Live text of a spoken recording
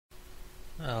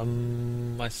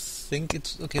I think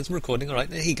it's okay. It's recording. All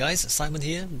right. Hey guys, Simon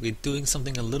here. We're doing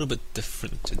something a little bit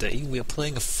different today. We are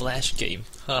playing a flash game.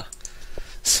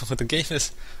 So the game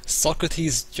is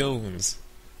Socrates Jones,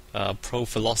 Pro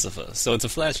Philosopher. So it's a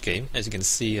flash game. As you can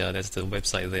see, there's the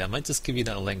website there. I might just give you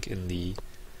that link in the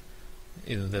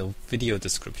video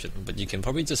description, but you can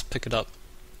probably just pick it up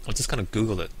or just kind of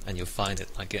Google it and you'll find it,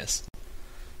 I guess.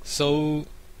 So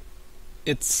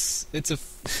it's a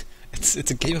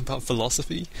it's a game about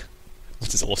philosophy,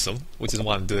 which is awesome, which is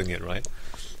why I'm doing it, right?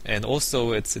 And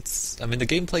also I mean the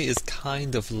gameplay is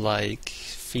kind of like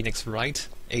Phoenix Wright,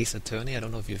 Ace Attorney. I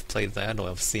don't know if you've played that or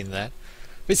have seen that.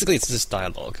 Basically it's just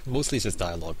dialogue. Mostly it's just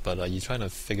dialogue, but you're trying to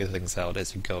figure things out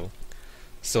as you go.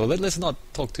 So let's not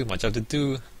talk too much. I have to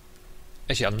do...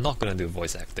 Actually, I'm not going to do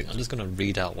voice acting. I'm just going to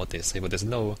read out what they say, but there's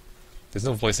no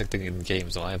voice acting in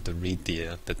games, so I have to read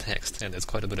the text, and there's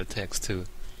quite a bit of text too.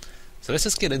 So let's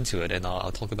just get into it, and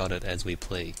I'll talk about it as we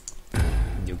play.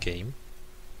 New game.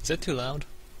 Is that too loud?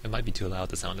 It might be too loud,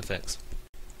 the sound effects.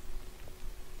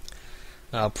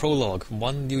 Prologue,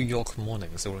 one New York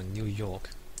morning, so we're in New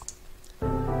York.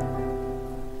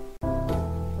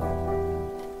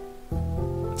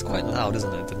 It's quite loud,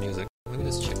 isn't it, the music? Let me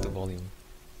just check the volume.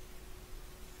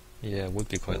 Yeah, it would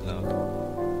be quite loud.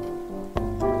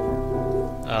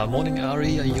 Morning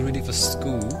Ari, are you ready for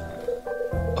school?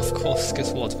 Of course,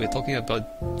 guess what? We're talking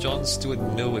about John Stuart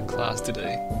Mill in class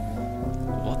today.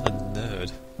 What a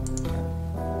nerd.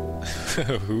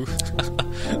 Who?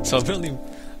 So apparently,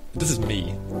 this is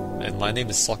me, and my name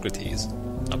is Socrates,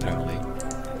 apparently.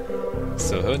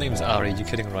 So her name is Ari, you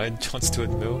kidding, right? John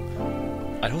Stuart Mill?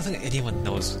 I don't think anyone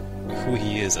knows who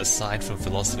he is aside from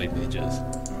philosophy majors.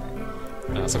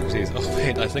 Socrates, oh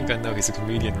wait, I think I know, he's a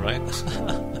comedian, right?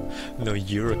 No,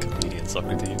 you're a comedian,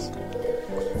 Socrates.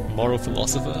 Moral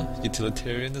philosopher?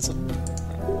 Utilitarianism?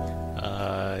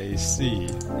 I see.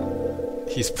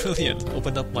 He's brilliant,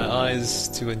 opened up my eyes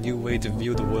to a new way to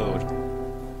view the world.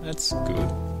 That's good.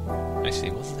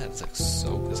 Actually, wasn't that like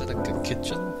soap? Is that like a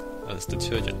kitchen? Oh, it's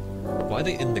detergent. Why are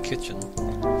they in the kitchen?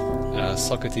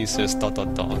 Socrates says ...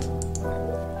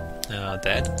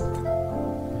 Dad?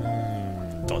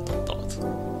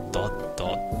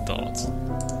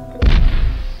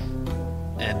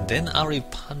 And then Ari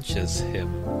punches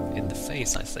him in the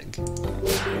face, I think.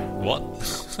 What?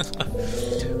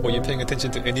 Were you paying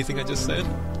attention to anything I just said?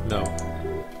 No.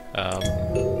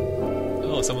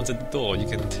 Oh, someone's at the door. You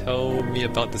can tell me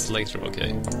about this later,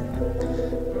 okay?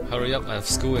 Hurry up, I have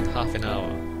school in half an hour.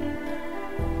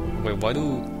 Wait,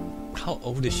 how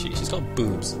old is she? She's got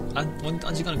boobs.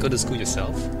 Aren't you gonna go to school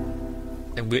yourself?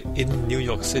 And we're in New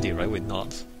York City, right? We're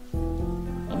not.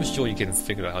 I'm sure you can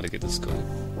figure out how to get to school.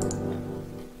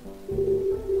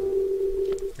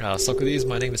 Socrates,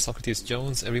 my name is Socrates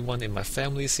Jones. Everyone in my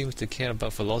family seems to care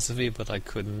about philosophy, but I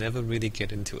could never really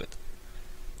get into it.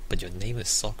 But your name is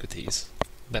Socrates.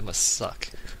 That must suck.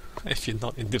 If you're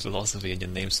not into philosophy and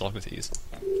your name's Socrates.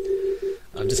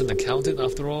 I'm just an accountant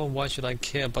after all. Why should I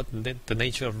care about the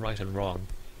nature of right and wrong?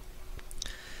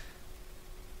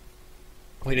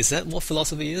 Wait, is that what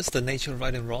philosophy is? The nature of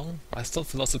right and wrong? I thought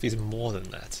philosophy is more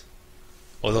than that.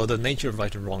 Although the nature of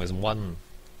right and wrong is one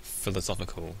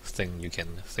philosophical thing you can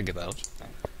think about.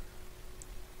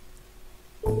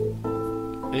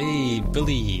 Hey,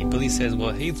 Billy! Billy says,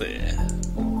 well, hey there.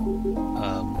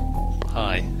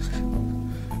 Hi.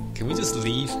 Can we just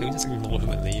leave? Can we just ignore him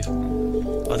and leave?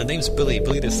 Oh, the name's Billy.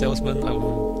 Billy the salesman. I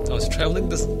was traveling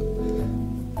this...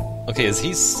 Okay, is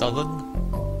he southern?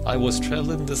 I was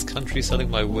traveling this country selling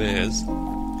my wares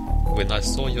when I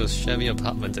saw your shabby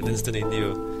apartment and instantly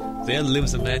knew there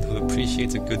lives a man who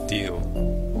appreciates a good deal.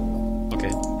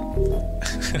 Okay.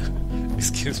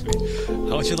 Excuse me.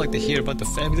 How would you like to hear about the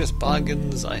fabulous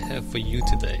bargains I have for you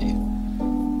today?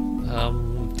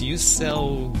 Do you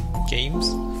sell games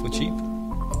for cheap?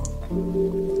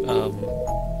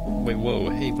 Wait, whoa,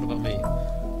 hey, what about me?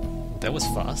 That was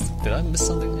fast. Did I miss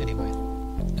something? Anyway,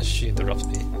 she interrupts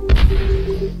me.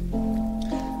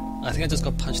 I think I just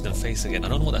got punched in the face again. I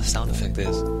don't know what that sound effect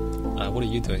is. What are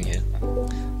you doing here?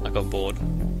 I got bored.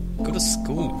 Go to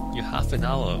school. You're half an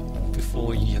hour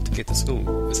before you have to get to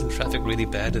school. Isn't traffic really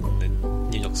bad in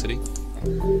New York City?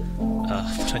 But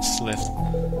I just left.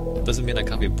 Doesn't mean I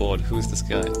can't be bored. Who's this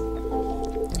guy?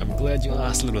 I'm glad you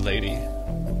asked, little lady.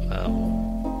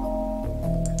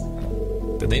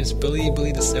 The name's Billy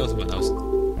the salesman.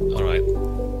 Alright.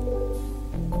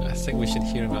 I think we should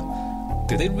hear him out.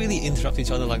 Do they really interrupt each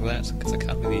other like that? Because I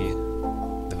can't really...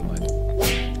 Never mind.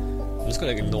 I'm just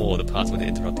going to ignore the parts where they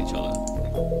interrupt each other.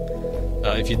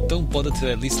 If you don't bother to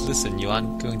at least listen, you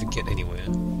aren't going to get anywhere.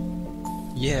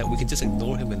 Yeah, we can just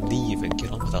ignore him and leave and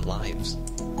get on with our lives.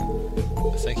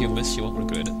 Thank you, miss, you won't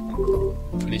regret it.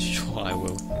 Pretty sure I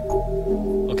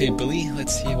will. Okay, Billy,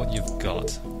 let's hear what you've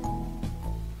got.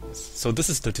 So this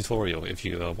is the tutorial, if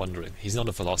you are wondering. He's not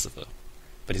a philosopher,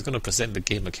 but he's going to present the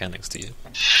game mechanics to you.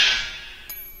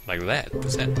 Like that,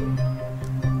 present.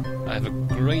 I have a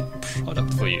great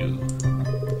product for you.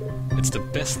 It's the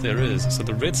best there is, so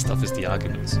the red stuff is the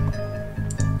arguments.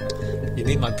 You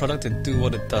need my product to do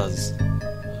what it does.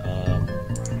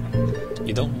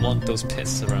 You don't want those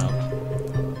pests around.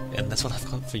 And that's what I've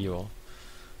got for you all.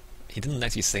 He didn't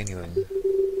actually say anything.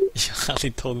 He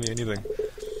hardly told me anything.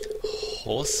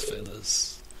 Horse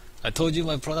feathers. I told you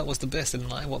my product was the best in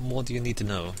line. What more do you need to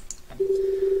know?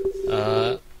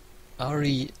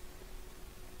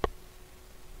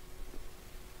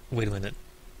 Wait a minute.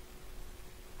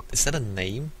 Is that a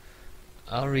name?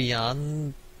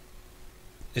 Ariane...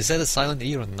 Is that a silent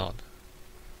E or not?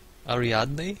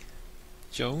 Ariadne?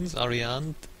 Jones?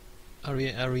 Ariane?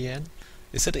 Ariane?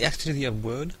 Is that actually a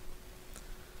word?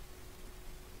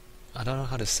 I don't know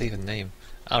how to say the name.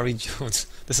 Ari Jones.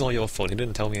 This is all your fault. You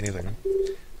didn't tell me anything.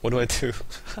 What do I do?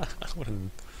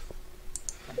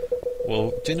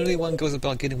 Well, generally one goes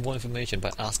about getting more information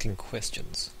by asking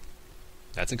questions.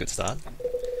 That's a good start.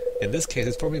 In this case,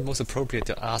 it's probably most appropriate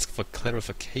to ask for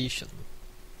clarification.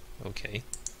 Okay.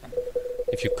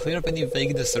 If you clear up any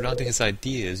vagueness surrounding his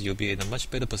ideas, you'll be in a much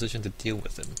better position to deal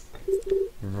with him.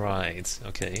 Right,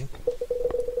 okay.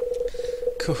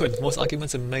 Good. Most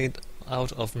arguments are made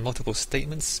out of multiple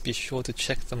statements. Be sure to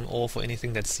check them all for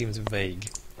anything that seems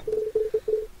vague.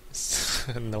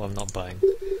 No, I'm not buying.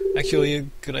 Actually,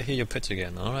 could I hear your pitch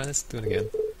again? Alright, let's do it again.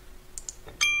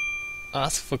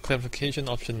 Ask for clarification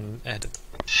option added.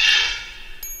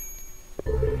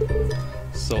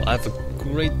 So I have a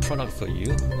great product for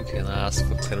you. You can ask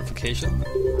for clarification.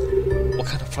 What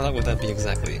kind of product would that be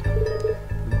exactly?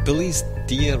 Billy's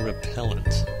deer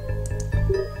repellent.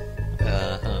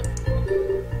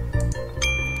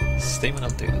 Statement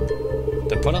updated.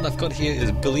 The product I've got here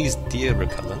is Billy's deer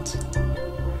repellent.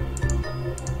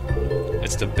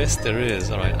 It's the best there is.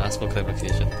 Alright, ask for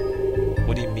clarification.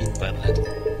 What do you mean by that?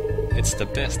 It's the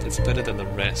best, it's better than the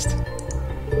rest.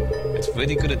 It's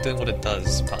really good at doing what it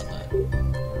does, partner.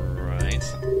 Right.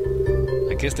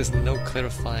 I guess there's no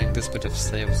clarifying this bit of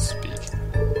sales speak.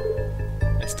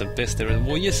 It's the best there is.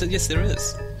 Well, yes there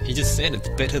is. He just said it's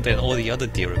better than all the other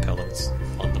deer repellents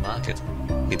on the market.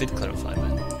 He did clarify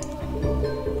that.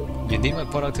 You need my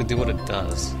product to do what it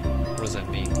does. What does that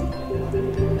mean?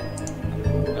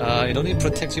 It only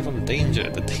protects you from danger,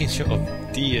 the danger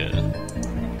of deer.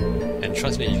 And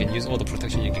trust me, you can use all the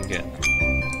protection you can get.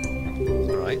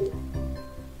 Alright?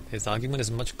 His argument is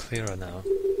much clearer now.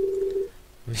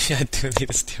 Maybe I do need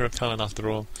a deer repellent after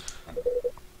all.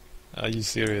 Are you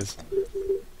serious?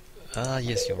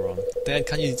 Yes, you're wrong. Dad,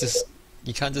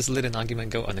 you can't just let an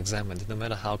argument go unexamined, no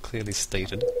matter how clearly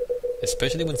stated.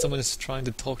 Especially when someone is trying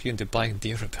to talk you into buying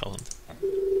deer repellent.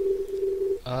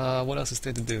 What else is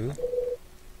there to do?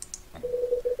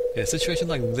 In a situation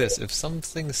like this, if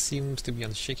something seems to be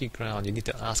on shaky ground, you need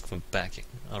to ask for backing.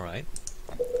 Alright.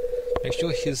 Make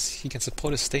sure he can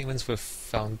support his statements with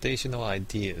foundational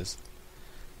ideas.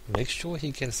 Make sure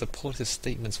he can support his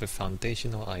statements with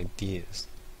foundational ideas.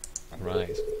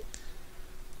 Right.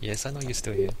 Yes, I know you're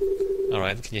still here.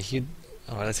 Alright, can you hear...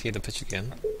 Alright, let's hear the pitch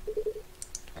again.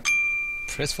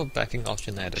 Press for backing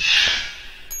option added.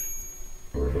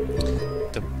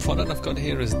 The product I've got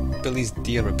here is Billy's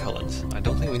deer repellent. I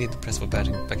don't think we need to press for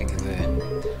backing in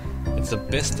there. It's the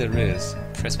best there is.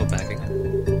 Press for backing.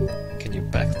 Can you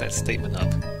back that statement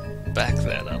up? Back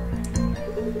that up.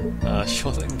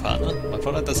 Sure thing, partner. My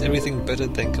product does everything better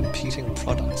than competing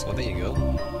products. Well, there you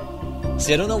go.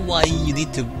 See, I don't know why you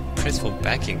need to press for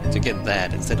backing to get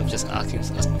that instead of just asking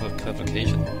for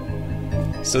clarification.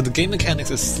 So the game mechanics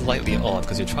is slightly odd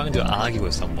because you're trying to argue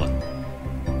with someone,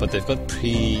 but they've got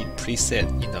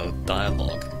preset,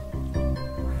 dialogue.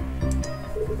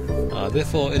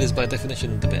 Therefore, it is by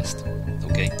definition the best.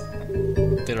 Okay.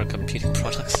 There are competing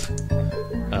products.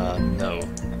 No.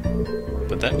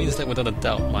 But that means that without a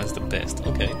doubt, mine's the best.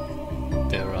 Okay.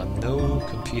 There are no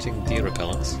competing deer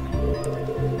repellents.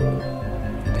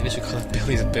 Maybe you should call it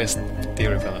Billy's best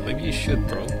deer repellent. Maybe you should,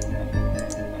 bro.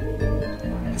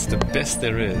 It's the best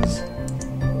there is.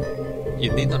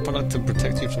 You need my product to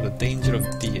protect you from the danger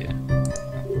of deer.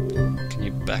 Can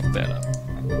you back that up?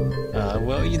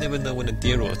 Well, you never know when a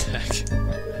deer will attack.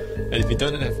 And if you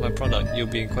don't have my product, you'll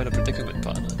be in quite a predicament,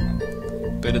 partner.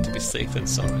 Better to be safe than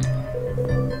sorry.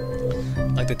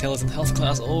 Like they tell us in health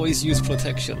class, always use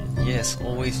protection. Yes,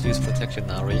 always use protection,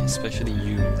 Nari, especially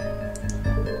you.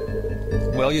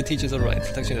 Well, your teachers are right,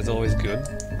 protection is always good.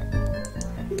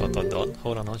 Hold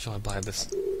on, I'm not sure I buy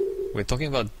this. We're talking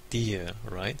about deer,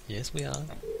 right? Yes, we are.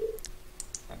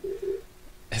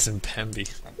 As in Bambi.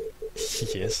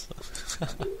 Yes.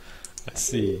 I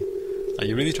see. Are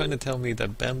you really trying to tell me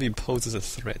that Bambi poses a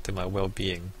threat to my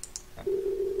well-being?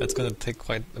 That's gonna take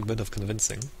quite a bit of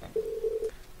convincing.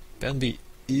 Bambi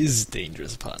is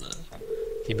dangerous, partner.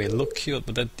 He may look cute,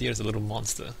 but that deer is a little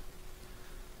monster.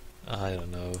 I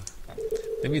don't know.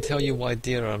 Let me tell you why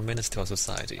deer are a menace to our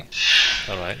society.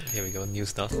 Alright, here we go, new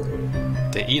stuff.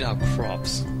 They eat our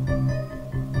crops.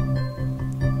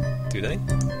 Do they?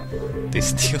 They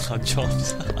steal our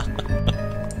jobs.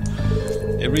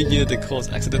 Every year they cause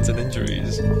accidents and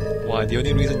injuries. Why, the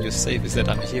only reason you're safe is that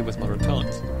I'm here with my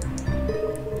repellent.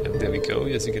 And there we go,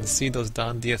 as you can see, those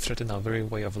darn deer threaten our very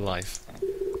way of life.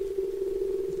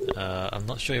 I'm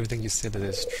not sure everything you said that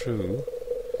is true.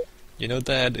 You know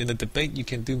that in a debate you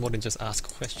can do more than just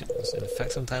ask questions. In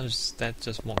fact, sometimes that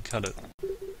just won't cut it.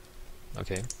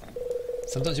 Okay.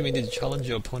 Sometimes you may need to challenge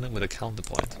your opponent with a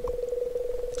counterpoint.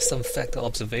 Some fact or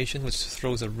observation which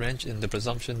throws a wrench in the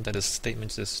presumption that a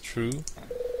statement is true.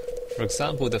 For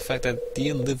example, the fact that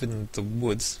deer live in the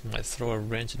woods might throw a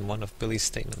wrench in one of Billy's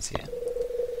statements here.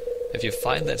 If you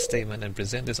find that statement and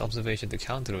present this observation to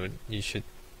counter it, you should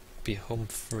be home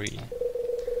free.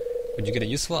 When you get a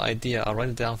useful idea, I'll write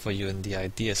it down for you in the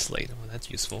idea slate. Well, that's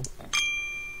useful.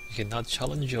 You can now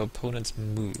challenge your opponent's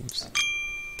moves.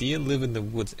 Deer live in the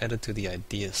woods added to the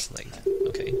idea slate.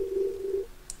 Okay.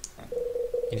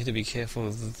 You need to be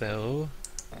careful though.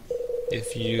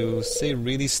 If you say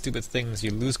really stupid things,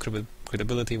 you lose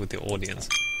credibility with the audience.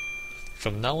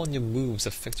 From now on, your moves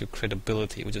affect your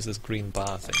credibility, which is this green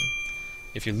bar thing.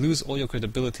 If you lose all your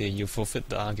credibility, you forfeit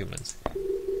the argument.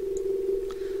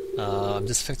 I'm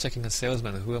just fact-checking a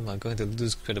salesman. Who am I going to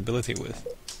lose credibility with?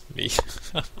 Me.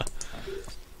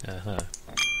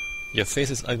 Your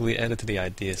face is ugly added to the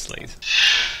idea slate.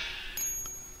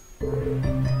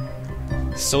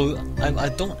 So, I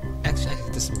don't actually...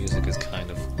 This music is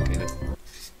kind of... Okay,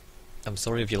 I'm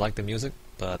sorry if you like the music,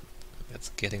 but it's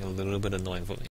getting a little bit annoying for me.